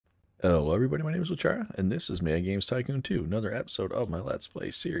Hello everybody, my name is Luchara, and this is Mad Games Tycoon 2, another episode of my Let's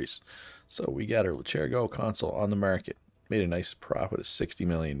Play series. So we got our Luchara Go console on the market. Made a nice profit of 60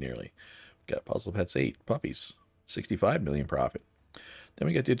 million nearly. We got Puzzle Pets 8 puppies, 65 million profit. Then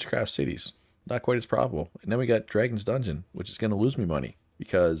we got Digicraft Cities, not quite as profitable. And then we got Dragon's Dungeon, which is going to lose me money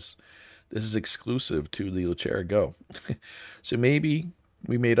because this is exclusive to the Luchara Go. So maybe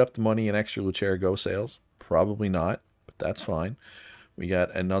we made up the money in extra Luchara Go sales. Probably not, but that's fine. We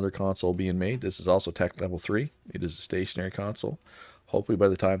got another console being made. This is also Tech Level 3. It is a stationary console. Hopefully by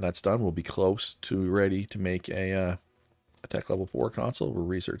the time that's done, we'll be close to ready to make a Tech Level 4 console. We're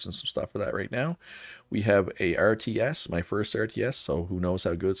researching some stuff for that right now. We have a RTS, my first RTS, so who knows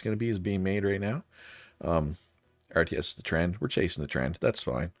how good it's going to be, is being made right now. RTS is the trend. We're chasing the trend. That's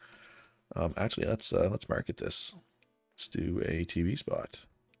fine. Actually, let's market this. Let's do a TV spot.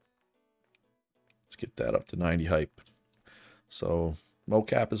 Let's get that up to 90 hype. So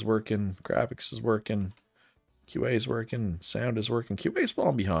mocap is working, graphics is working, QA is working, sound is working. QA is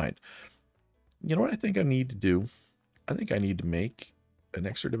falling behind. You know what I think I need to do? I think I need to make an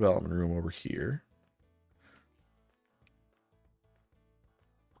extra development room over here.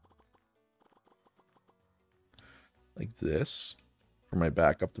 Like this for my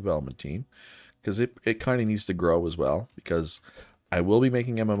backup development team. Because it kind of needs to grow as well. Because I will be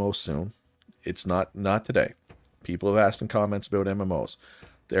making MMOs soon. It's not today. People have asked in comments about MMOs.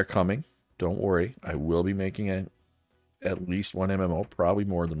 They're coming. Don't worry. I will be making at least one MMO, probably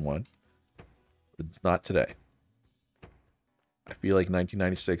more than one. It's not today. I feel like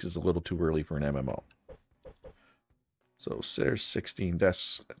 1996 is a little too early for an MMO. So there's 16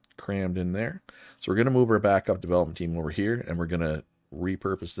 desks crammed in there. So we're going to move our backup development team over here, and we're going to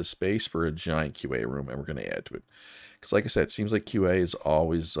repurpose this space for a giant QA room, and we're going to add to it. Because like I said, it seems like QA is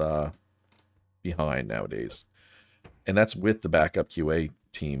always behind nowadays. And that's with the backup QA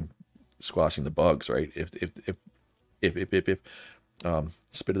team squashing the bugs, right? If spit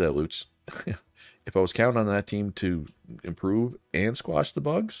it out, Luch. If I was counting on that team to improve and squash the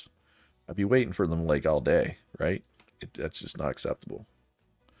bugs, I'd be waiting for them like all day, right? That's just not acceptable.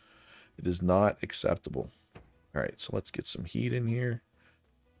 It is not acceptable. All right, so let's get some heat in here.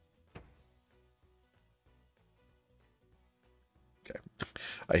 Okay.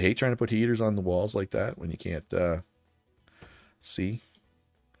 I hate trying to put heaters on the walls like that when you can't see.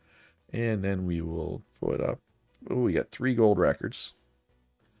 And then we will put up, oh, we got 3 gold records.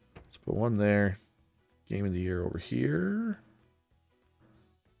 Let's put one there. Game of the year over here.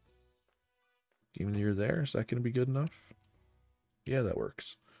 Game of the year there. Is that going to be good enough? Yeah, that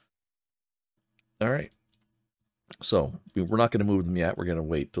works. All right. So we're not going to move them yet. We're going to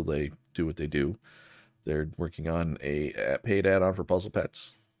wait till they do what they do. They're working on a paid add-on for Puzzle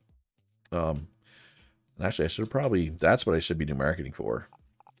Pets. Actually, I should probably, that's what I should be doing marketing for.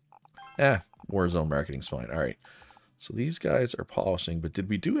 Warzone marketing's fine. All right. So these guys are polishing, but did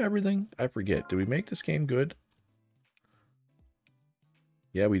we do everything? I forget. Did we make this game good?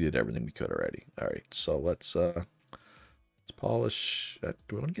 Yeah, we did everything we could already. All right. So let's polish. Do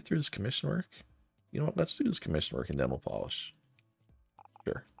we want to get through this commission work? You know what? Let's do this commission work and then we'll polish.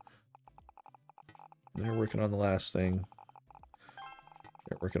 Sure. They're working on the last thing.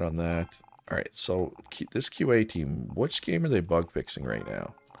 They're working on that. All right, so this QA team, which game are they bug fixing right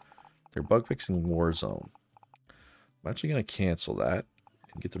now? They're bug fixing Warzone. I'm actually going to cancel that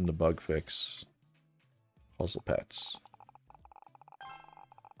and get them to bug fix Puzzle Pets.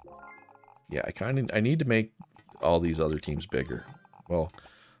 Yeah, I need to make all these other teams bigger. Well,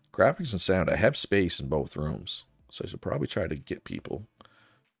 graphics and sound, I have space in both rooms, so I should probably try to get people.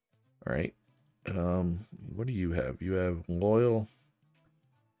 All right. What do you have? You have loyal.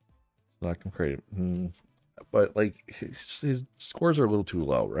 Not comparative. But like his scores are a little too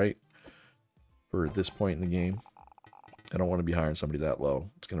low, right? For this point in the game. I don't want to be hiring somebody that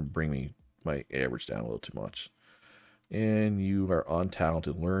low. It's going to bring my average down a little too much. And you are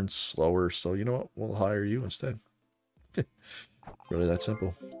untalented, learn slower. So you know what? We'll hire you instead. Really that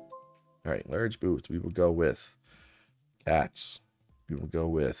simple. All right, large boots. We will go with cats. We will go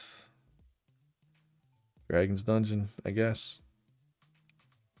with Dragon's Dungeon, I guess.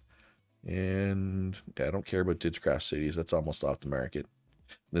 And yeah, I don't care about Digicraft Cities. That's almost off the market.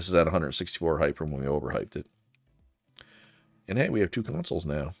 This is at 164 hype from when we overhyped it. And hey, we have 2 consoles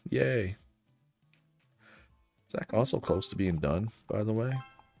now. Yay. Is that console close to being done, by the way?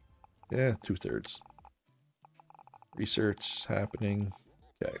 Yeah, 2/3. Research is happening.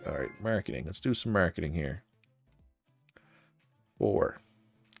 Okay, all right, marketing. Let's do some marketing here. 4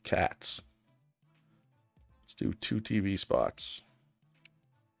 cats. Let's do 2 TV spots.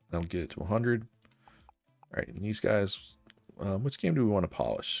 That'll get it to 100. All right, and these guys, which game do we want to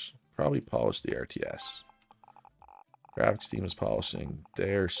polish? probably polish the RTS. Graphics team is polishing.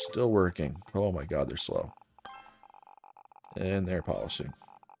 They're still working. Oh my god, they're slow. And they're polishing.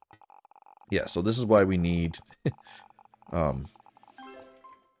 Yeah, so this is why we need to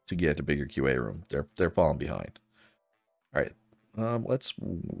get a bigger QA room. They're falling behind. All right, let's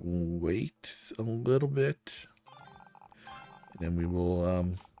wait a little bit, and then we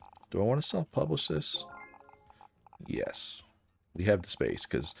will. Do I want to self-publish this? Yes, we have the space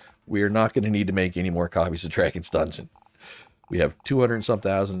because we are not going to need to make any more copies of Dragon's Dungeon. We have 200 and some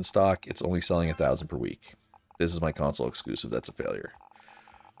thousand in stock. It's only selling 1,000 per week. This is my console exclusive. That's a failure.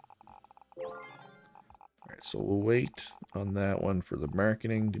 All right, so we'll wait on that one for the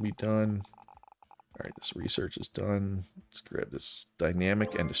marketing to be done. All right, this research is done. Let's grab this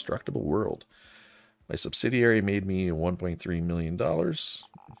dynamic and destructible world. My subsidiary made me $1.3 million.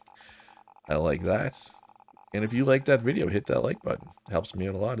 I like that. And if you like that video, hit that like button. It helps me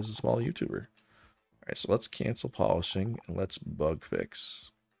out a lot as a small YouTuber. All right, so let's cancel polishing and let's bug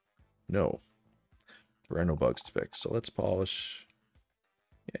fix. No, there are no bugs to fix. So let's polish.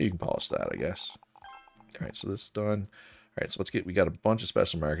 Yeah, you can polish that, I guess. All right, so this is done. All right, so we got a bunch of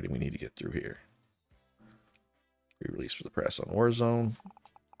special marketing we need to get through here. Pre-release for the press on Warzone.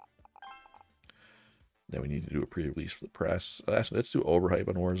 Then we need to do a pre-release for the press. Actually, let's do overhype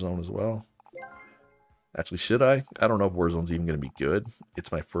on Warzone as well. Actually, should I? I don't know if Warzone's even going to be good.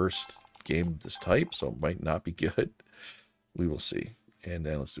 It's my first game of this type, so it might not be good. We will see. And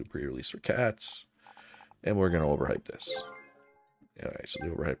then let's do a pre-release for cats. And we're going to overhype this. All right, so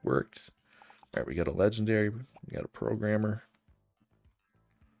the overhype worked. All right, we got a legendary. We got a programmer.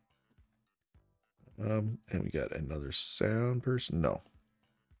 And we got another sound person. No.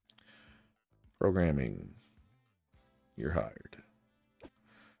 Programming. You're hired.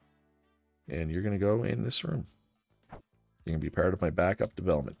 And you're going to go in this room. You're going to be part of my backup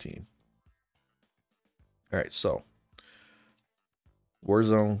development team. All right, so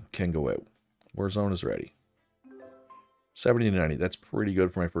Warzone can go out. Warzone is ready. 70 to 90. That's pretty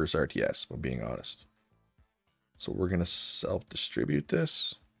good for my first RTS, if I'm being honest. So we're going to self-distribute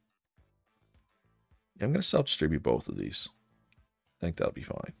this. I'm going to self-distribute both of these. I think that'll be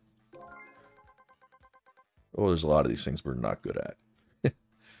fine. Oh, there's a lot of these things we're not good at.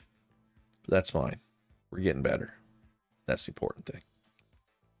 But that's fine. We're getting better. That's the important thing.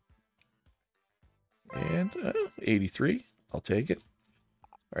 And 83. I'll take it.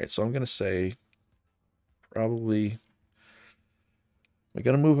 All right, so I'm going to say probably... Am I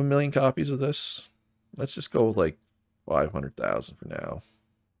going to move 1 million copies of this? Let's just go with like 500,000 for now.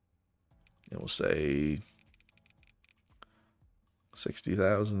 And we'll say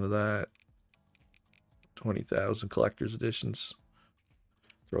 60,000 of that. 20,000 collector's editions.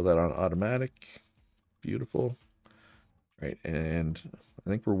 Throw that on automatic. Beautiful. Right, and I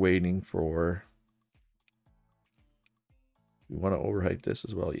think we're waiting for... We want to overhype this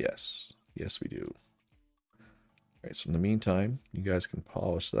as well? Yes. Yes, we do. All right, so in the meantime, you guys can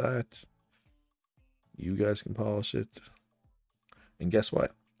polish that. You guys can polish it. And guess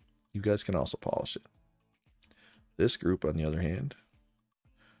what? You guys can also polish it. This group, on the other hand,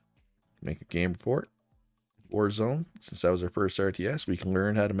 make a game report. Warzone, since that was our first RTS, we can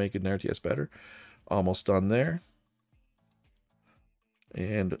learn how to make an RTS better. Almost done there.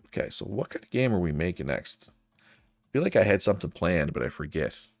 And, okay, so what kind of game are we making next? I feel like I had something planned, but I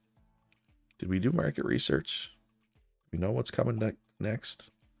forget. Did we do market research? We know what's coming next.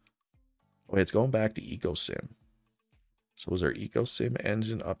 Oh, it's going back to EcoSim. So is our EcoSim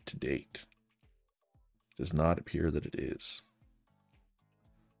engine up to date? Does not appear that it is.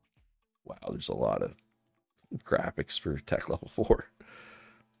 Wow, there's a lot of graphics for tech level 4.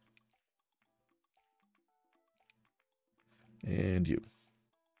 And you.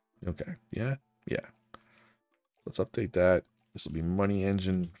 Okay, yeah. Let's update that. This will be Money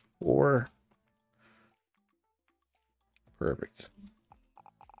Engine 4. Perfect.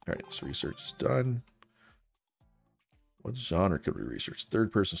 All right, this research is done. What genre could we research?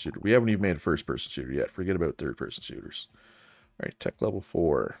 Third-person shooter. We haven't even made a first-person shooter yet. Forget about third-person shooters. All right, tech level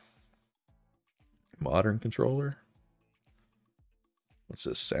 4. Modern controller. What's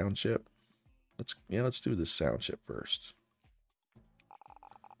this? Sound chip. Let's do this sound chip first.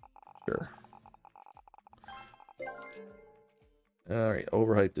 Sure. All right,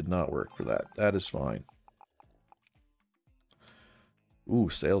 overhype did not work for that. That is fine. Ooh,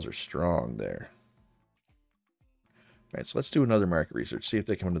 sales are strong there. All right, so let's do another market research. See if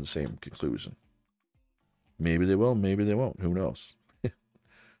they come to the same conclusion. Maybe they will, maybe they won't. Who knows? All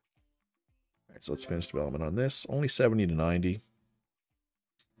right, so let's finish development on this. Only 70 to 90.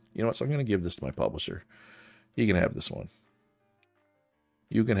 You know what? So I'm going to give this to my publisher. He can have this one.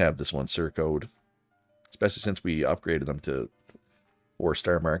 You can have this one, Sir Code. Especially since we upgraded them to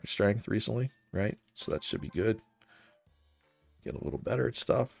 4-star market strength recently, right? So that should be good. Get a little better at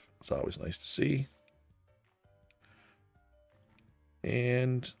stuff. It's always nice to see.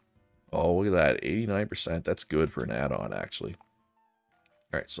 And, oh, look at that, 89%. That's good for an add-on, actually.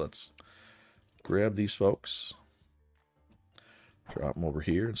 All right, so let's grab these folks. Drop them over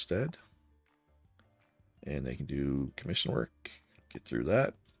here instead. And they can do commission work. Get through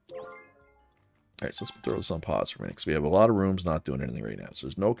that. All right, so let's throw this on pause for a minute because we have a lot of rooms not doing anything right now. So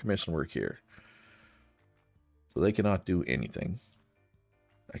there's no commission work here. So they cannot do anything.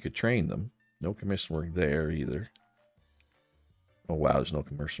 I could train them. No commission work there either. Oh, wow, there's no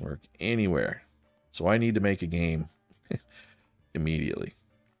commission work anywhere. So I need to make a game immediately.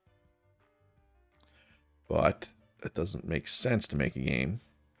 But that doesn't make sense to make a game,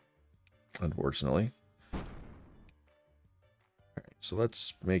 unfortunately. All right, so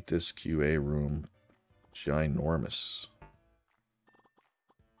let's make this QA room ginormous.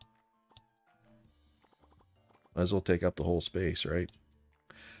 Might as well take up the whole space, right?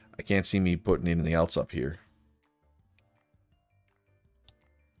 I can't see me putting anything else up here.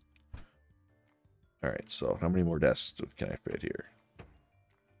 All right, so how many more desks can I fit here?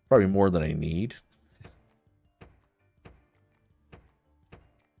 Probably more than I need.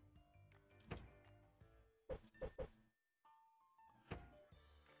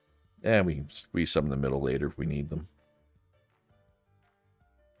 And we can squeeze some in the middle later if we need them.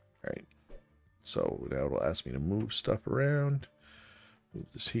 All right. So now it'll ask me to move stuff around. Move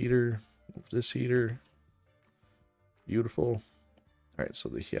this heater. Move this heater. Beautiful. All right, so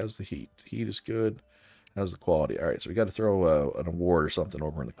he has the heat. The heat is good. How's the quality? All right, so we got to throw an award or something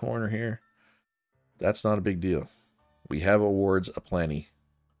over in the corner here. That's not a big deal. We have awards aplenty.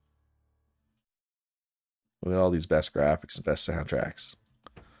 Look at all these best graphics and best soundtracks.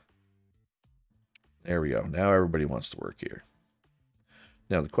 There we go. Now everybody wants to work here.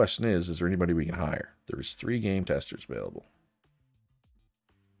 Now the question is there anybody we can hire? There's 3 game testers available.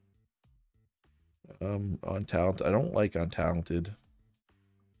 Untalented. I don't like untalented.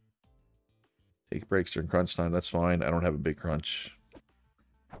 Take breaks during crunch time. That's fine. I don't have a big crunch.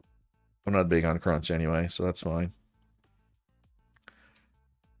 I'm not big on crunch anyway, so that's fine.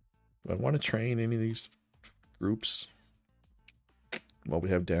 Do I want to train any of these groups while we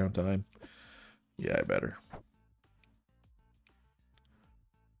have downtime? Yeah, I better.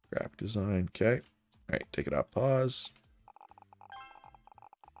 Graphic design. Okay. All right, take it off pause.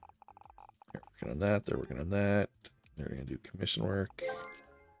 They're working on that. They're working on that. They're going to do commission work.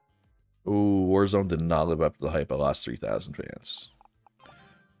 Ooh, Warzone did not live up to the hype. I lost 3,000 fans.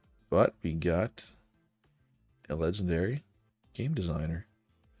 But we got a legendary game designer.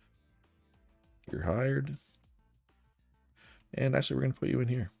 You're hired. And actually, we're going to put you in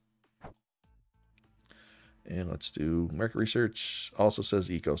here. And let's do market research. Also says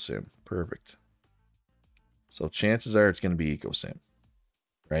EcoSim. Perfect. So chances are it's going to be EcoSim.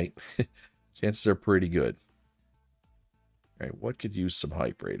 Right? Chances are pretty good. All right, what could use some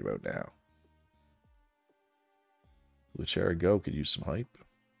hype right about now? Luchera Go could use some hype.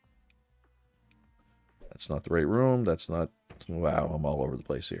 That's not the right room. That's not... Wow, I'm all over the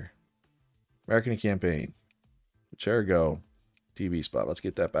place here. Marketing campaign. Luchera Go. TV spot. Let's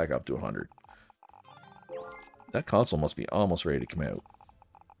get that back up to 100. That console must be almost ready to come out.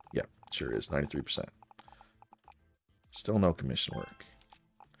 Yeah, sure is. 93%. Still no commission work.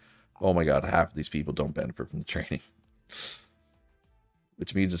 Oh my god, half of these people don't benefit from the training.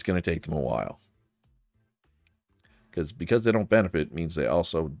 Which means it's going to take them a while. Because they don't benefit means they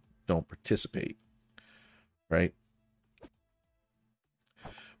also don't participate. Right?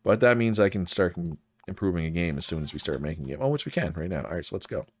 But that means I can start improving a game as soon as we start making a game. Oh, which we can right now. Alright, so let's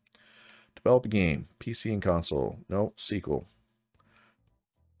go. Develop a game. PC and console. No, sequel.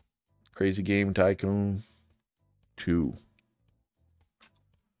 Crazy Game Tycoon 2.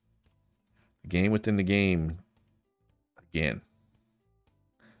 Game within the game. Again.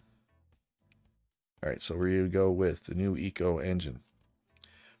 Alright, so we're going to go with the new Eco engine.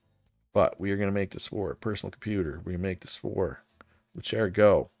 But we are going to make this for a personal computer. We're going to make this for the Chair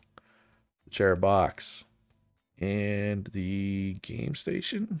Go, the Chair Box, and the Game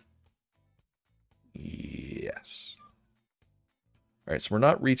Station. Yes. Alright, so we're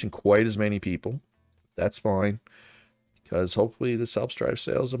not reaching quite as many people. That's fine. Because hopefully this helps drive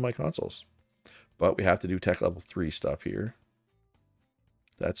sales of my consoles. But we have to do tech level 3 stuff here.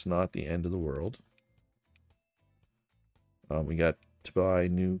 That's not the end of the world. We got to buy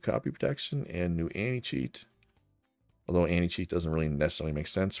new copy protection and new anti-cheat. Although anti-cheat doesn't really necessarily make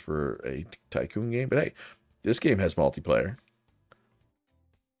sense for a Tycoon game. But hey, this game has multiplayer.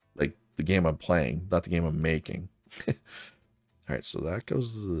 the game I'm playing, not the game I'm making. All right, so that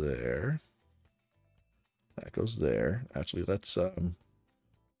goes there. That goes there. Actually, let's what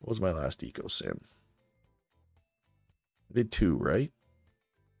was my last eco sim? I did 2, right?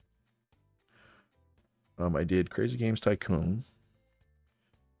 I did Crazy Games Tycoon,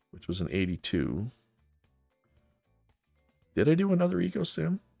 which was an 82. Did I do another eco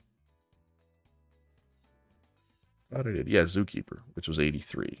sim? Thought I did. Yeah, Zookeeper, which was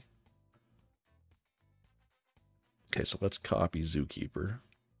 83. Okay, so let's copy Zookeeper.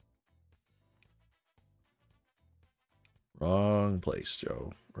 Wrong place,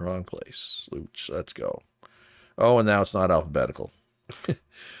 Joe. Wrong place. Looch, let's go. Oh, and now it's not alphabetical. I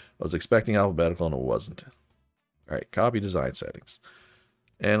was expecting alphabetical and it wasn't. All right, copy design settings.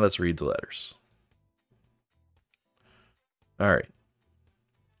 And let's read the letters. All right.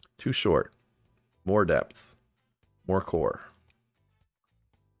 Too short. More depth. More core.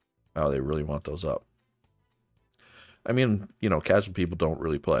 Oh, they really want those up. I mean, you know, casual people don't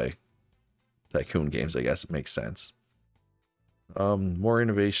really play Tycoon games. I guess it makes sense. More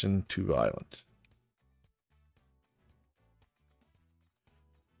innovation to violent.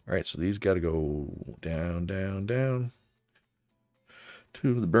 All right, so these got to go down, down, down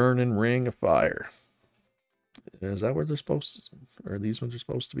to the burning ring of fire. Is that where they're supposed to, or these ones are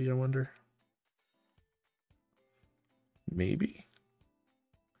supposed to be, I wonder? Maybe.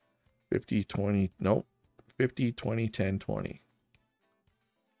 50, 20, nope. 50, 20, 10, 20.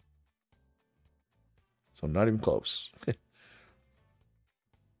 So not even close.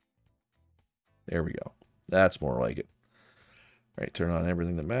 There we go. That's more like it. All right, turn on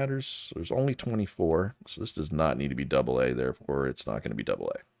everything that matters. So there's only 24, so this does not need to be AA, therefore it's not going to be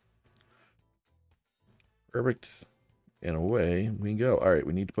AA. Perfect. And away we go. All right,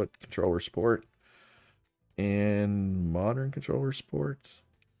 we need to put controller support and modern controller support.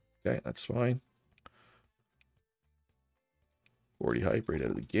 Okay, that's fine. 40 hype right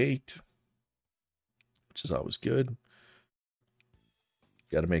out of the gate, which is always good.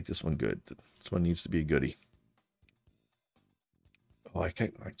 Got to make this one good. This one needs to be a goodie. Oh, I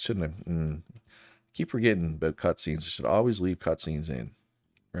shouldn't have. Keep forgetting about cutscenes. I should always leave cutscenes in,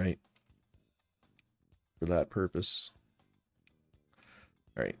 right? For that purpose.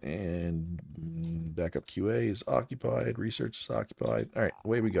 All right, and backup QA is occupied. Research is occupied. All right,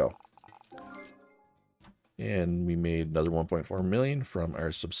 away we go. And we made another 1.4 million from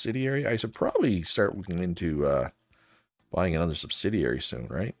our subsidiary. I should probably start looking into buying another subsidiary soon,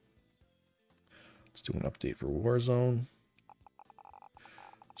 right? Let's do an update for Warzone.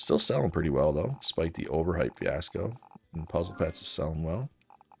 Still selling pretty well, though, despite the overhyped fiasco. And Puzzle Pets is selling well.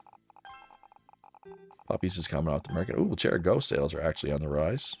 Puppies is coming off the market. Ooh, Chair Go sales are actually on the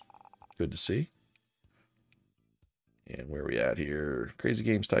rise. Good to see. And where are we at here? Crazy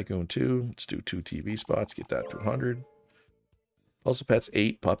Games Tycoon 2. Let's do 2 TV spots. Get that to 100. Puzzle Pets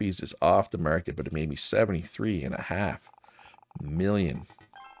 8 Puppies is off the market, but it made me 73.5 million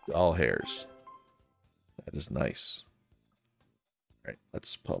doll hairs. That is nice. All right,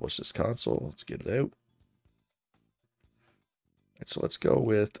 let's publish this console. Let's get it out. All right, so let's go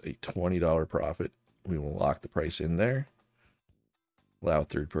with a $20 profit. We will lock the price in there. Allow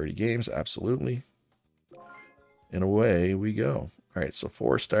third-party games, absolutely. And away we go. All right, so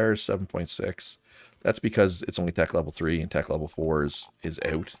 4 stars, 7.6. That's because it's only tech level 3 and tech level 4 is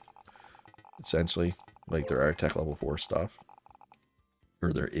out, essentially. Like, there are tech level 4 stuff.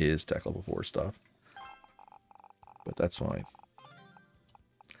 Or there is tech level 4 stuff. But that's fine.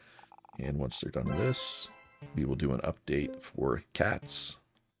 And once they're done with this, we will do an update for Cats.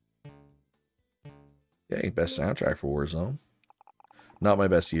 Okay, best soundtrack for Warzone. Not my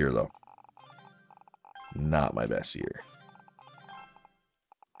best year, though. Not my best year.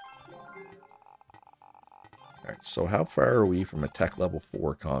 Alright, so how far are we from a tech level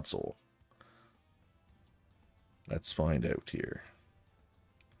 4 console? Let's find out here.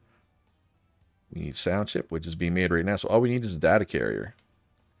 We need sound chip, which is being made right now. So all we need is a data carrier.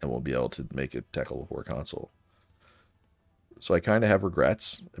 And we'll be able to make a tech level 4 console. So I kind of have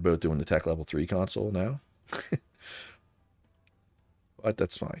regrets about doing the tech level 3 console now. But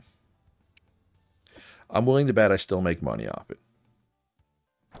that's fine. I'm willing to bet I still make money off it.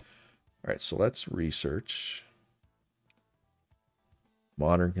 All right, so let's research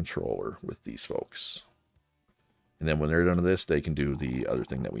modern controller with these folks. And then when they're done with this, they can do the other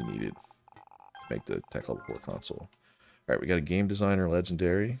thing that we needed to make the tech level 4 console. All right, we got a game designer,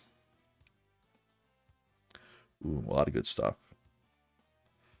 legendary. Ooh, a lot of good stuff.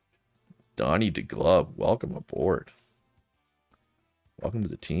 Donnie DeGlove, welcome aboard. Welcome to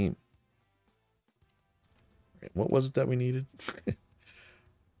the team. All right, what was it that we needed?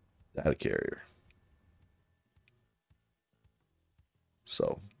 Data carrier.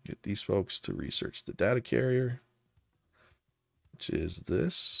 So get these folks to research the data carrier, which is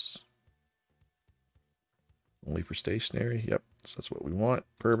this. Only for stationary. Yep, so that's what we want.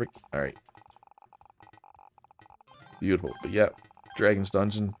 Perfect. All right. Beautiful. But yeah, Dragon's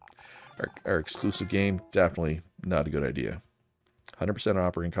Dungeon, our exclusive game, definitely not a good idea. 100%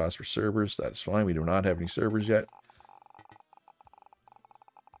 operating cost for servers. That is fine. We do not have any servers yet.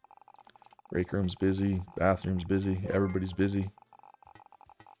 Break room's busy. Bathroom's busy. Everybody's busy.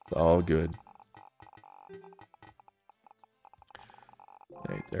 It's all good.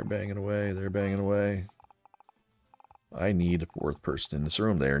 Right, they're banging away. They're banging away. I need a fourth person in this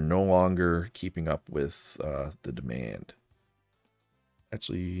room. They are no longer keeping up with the demand.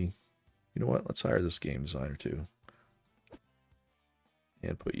 Actually, you know what? Let's hire this game designer too.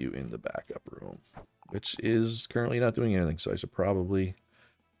 And put you in the backup room, which is currently not doing anything. So I should probably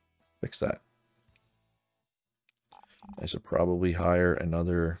fix that. I should probably hire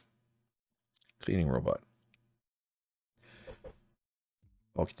another cleaning robot.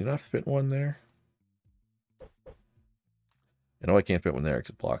 Oh, can you not fit one there? I know I can't fit one there because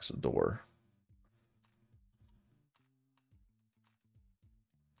it blocks the door.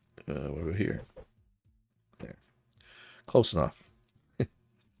 What about here? There. Close enough. All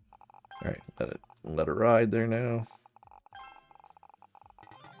right, let it ride there now.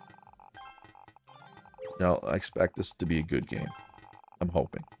 Now, I expect this to be a good game. I'm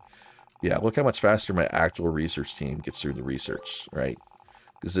hoping. Yeah, look how much faster my actual research team gets through the research, right?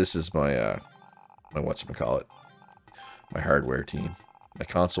 Because this is my, my whatchamacallit, my hardware team, my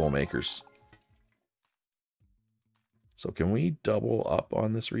console makers. So can we double up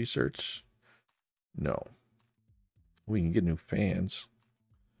on this research? No. We can get new fans.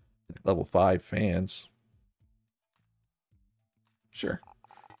 Level 5 fans. Sure.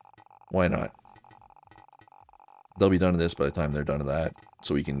 Why not? They'll be done to this by the time they're done to that,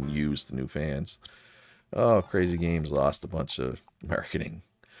 so we can use the new fans. Oh, Crazy Games lost a bunch of marketing.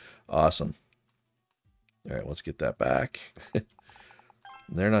 Awesome. All right, let's get that back.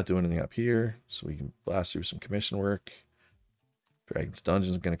 They're not doing anything up here, so we can blast through some commission work. Dragon's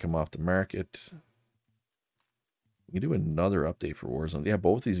Dungeon is going to come off the market. We can do another update for Warzone. Yeah,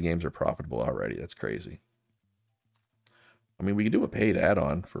 both these games are profitable already. That's crazy. I mean, we could do a paid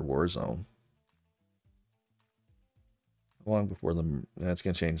add-on for Warzone. Long before them, that's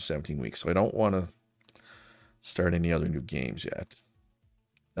going to change in 17 weeks. So I don't want to start any other new games yet.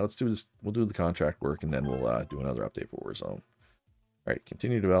 Now let's do this. We'll do the contract work, and then we'll do another update for Warzone. All right,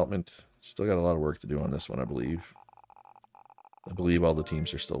 continue development. Still got a lot of work to do on this one, I believe. I believe all the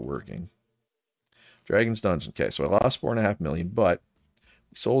teams are still working. Dragon's Dungeon. Okay, so I lost 4.5 million, but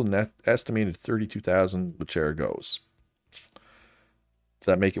we sold an estimated 32,000 Luchera Goes. Does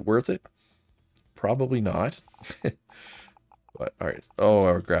that make it worth it? Probably not. But all right. Oh,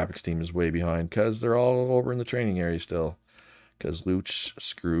 our graphics team is way behind because they're all over in the training area still. Because Luch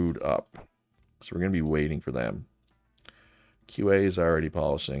screwed up. So we're going to be waiting for them. QA is already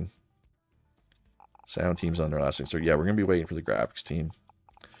polishing. Sound team's on their last thing. So yeah, we're going to be waiting for the graphics team.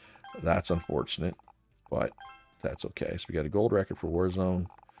 That's unfortunate, but that's okay. So we got a gold record for Warzone.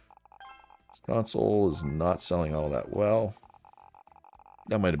 This console is not selling all that well.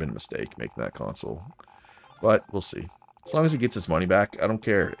 That might have been a mistake, making that console. But we'll see. As long as it gets its money back, I don't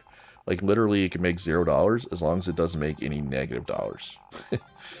care. Like, literally, it can make $0 as long as it doesn't make any negative dollars.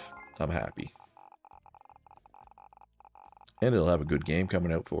 I'm happy. And it'll have a good game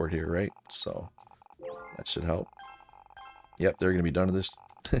coming out for it here, right? So, that should help. Yep, they're going to be done with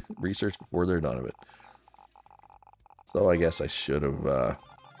this research before they're done with it. So, I guess I should have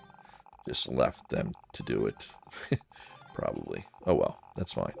just left them to do it. Probably. Oh, well,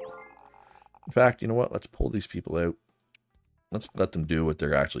 that's fine. In fact, you know what? Let's pull these people out. Let's let them do what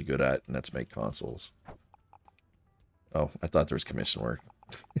they're actually good at, and that's make consoles. Oh, I thought there was commission work.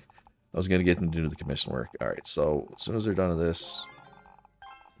 I was going to get them to do the commission work. All right, so as soon as they're done with this,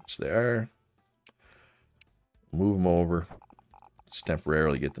 which they are, move them over. Just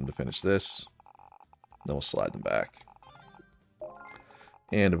temporarily get them to finish this. Then we'll slide them back.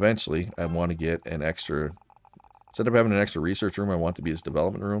 And eventually, I want to get an extra... Instead of having an extra research room, I want to be his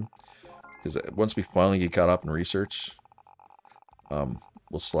development room. Because once we finally get caught up in research,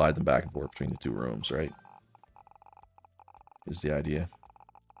 we'll slide them back and forth between the two rooms, right? Is the idea.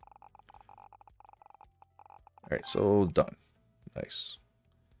 Alright, so done. Nice.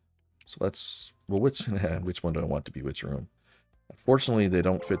 So let's... Well, which one do I want to be which room? Unfortunately, they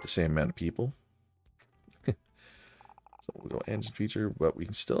don't fit the same amount of people. So we'll go engine feature, but we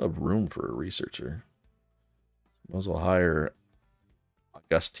can still have room for a researcher. Might as well hire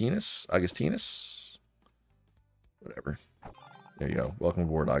Augustinus, whatever. There you go. Welcome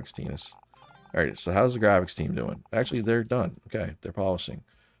aboard, Augustinus. All right, so how's the graphics team doing? Actually, they're done. Okay, they're polishing.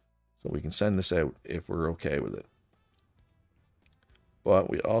 So we can send this out if we're okay with it. But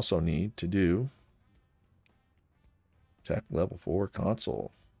we also need to do check level 4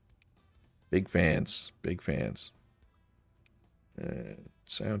 console. Big fans, big fans. And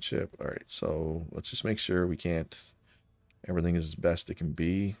sound chip. All right, so let's just make sure we can't. Everything is as best it can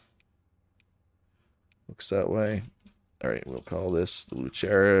be. Looks that way. All right, we'll call this the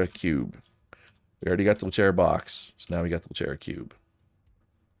Lucera Cube. We already got the Lucera box, so now we got the Lucera Cube.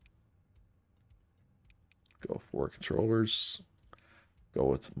 Go for controllers. Go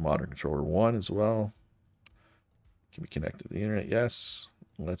with modern controller 1 as well. Can be connected to the internet? Yes.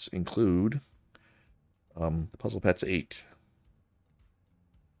 Let's include the Puzzle Pets 8.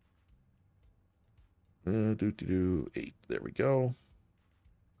 8. There we go.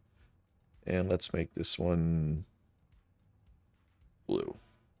 And let's make this one blue.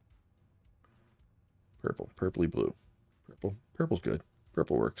 Purple. Purpley blue. Purple's good.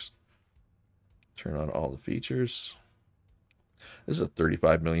 Purple works. Turn on all the features. This is a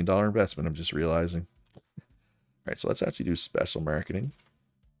 $35 million investment, I'm just realizing. All right, so let's actually do special marketing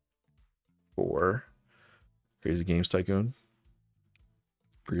for Crazy Games Tycoon.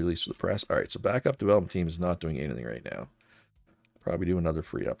 Pre-release for the press. All right, so backup development team is not doing anything right now. Probably do another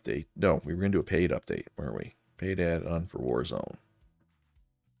free update. No, we were going to do a paid update, weren't we? Paid add-on for Warzone.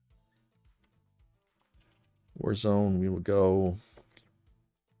 Warzone, we will go.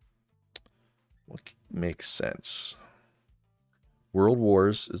 What makes sense? World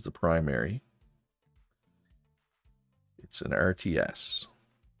Wars is the primary. It's an RTS.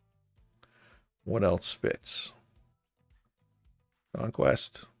 What else fits?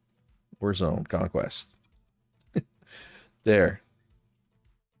 Conquest. Warzone. Conquest. There.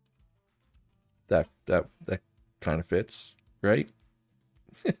 That kind of fits, right?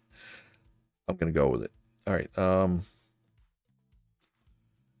 I'm gonna go with it. All right.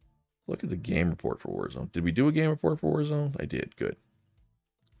 Look at the game report for Warzone. Did we do a game report for Warzone? I did. Good.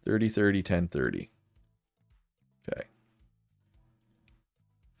 30, 30, 10, 30. Okay.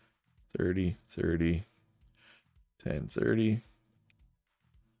 30, 30, 10, 30.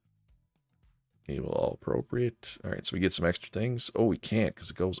 Enable all appropriate. All right, so we get some extra things. Oh, we can't because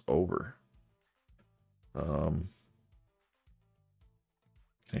it goes over. Can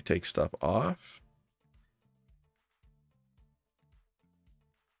I take stuff off?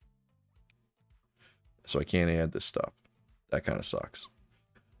 So I can't add this stuff. That kind of sucks.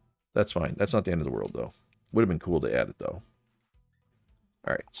 That's fine. That's not the end of the world, though. Would have been cool to add it, though.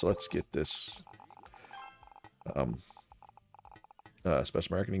 All right, so let's get this special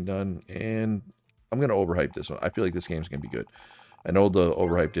marketing done. And I'm going to overhype this one. I feel like this game's going to be good. I know the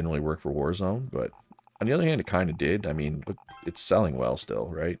overhype didn't really work for Warzone, but on the other hand, it kind of did. I mean, look, it's selling well still,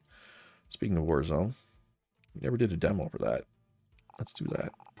 right? Speaking of Warzone, we never did a demo for that. Let's do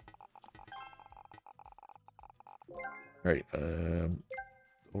that. All right,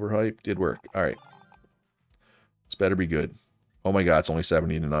 overhype did work. All right, this better be good. Oh my God, it's only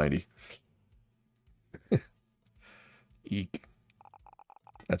 70 to 90. Eek.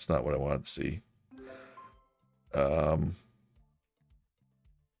 That's not what I wanted to see. Do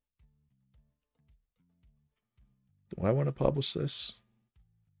I want to publish this?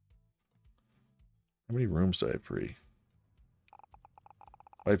 How many rooms do I have free?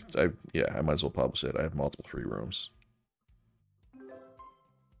 Yeah, I might as well publish it. I have multiple free rooms.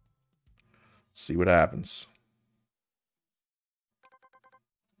 Let's see what happens.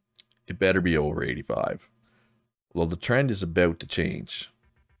 It better be over 85. Well, the trend is about to change.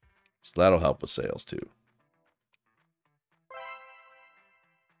 So that'll help with sales too.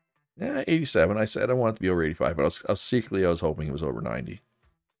 Yeah, 87. I said I want it to be over 85, but I was secretly hoping it was over 90.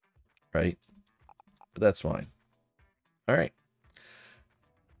 Right? But that's fine. All right.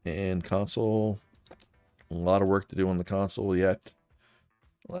 And console, a lot of work to do on the console yet.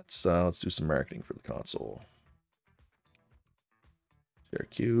 Let's do some marketing for the console. Share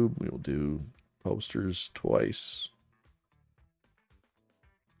cube. We will do posters twice.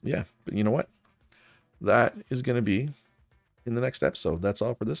 Yeah, but you know what? That is going to be in the next episode. That's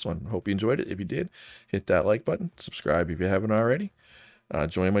all for this one. Hope you enjoyed it. If you did, hit that like button. Subscribe if you haven't already.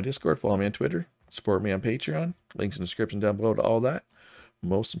 Join my Discord. Follow me on Twitter. Support me on Patreon. Links in the description down below to all that.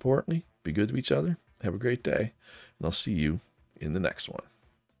 Most importantly, be good to each other. Have a great day. And I'll see you in the next one.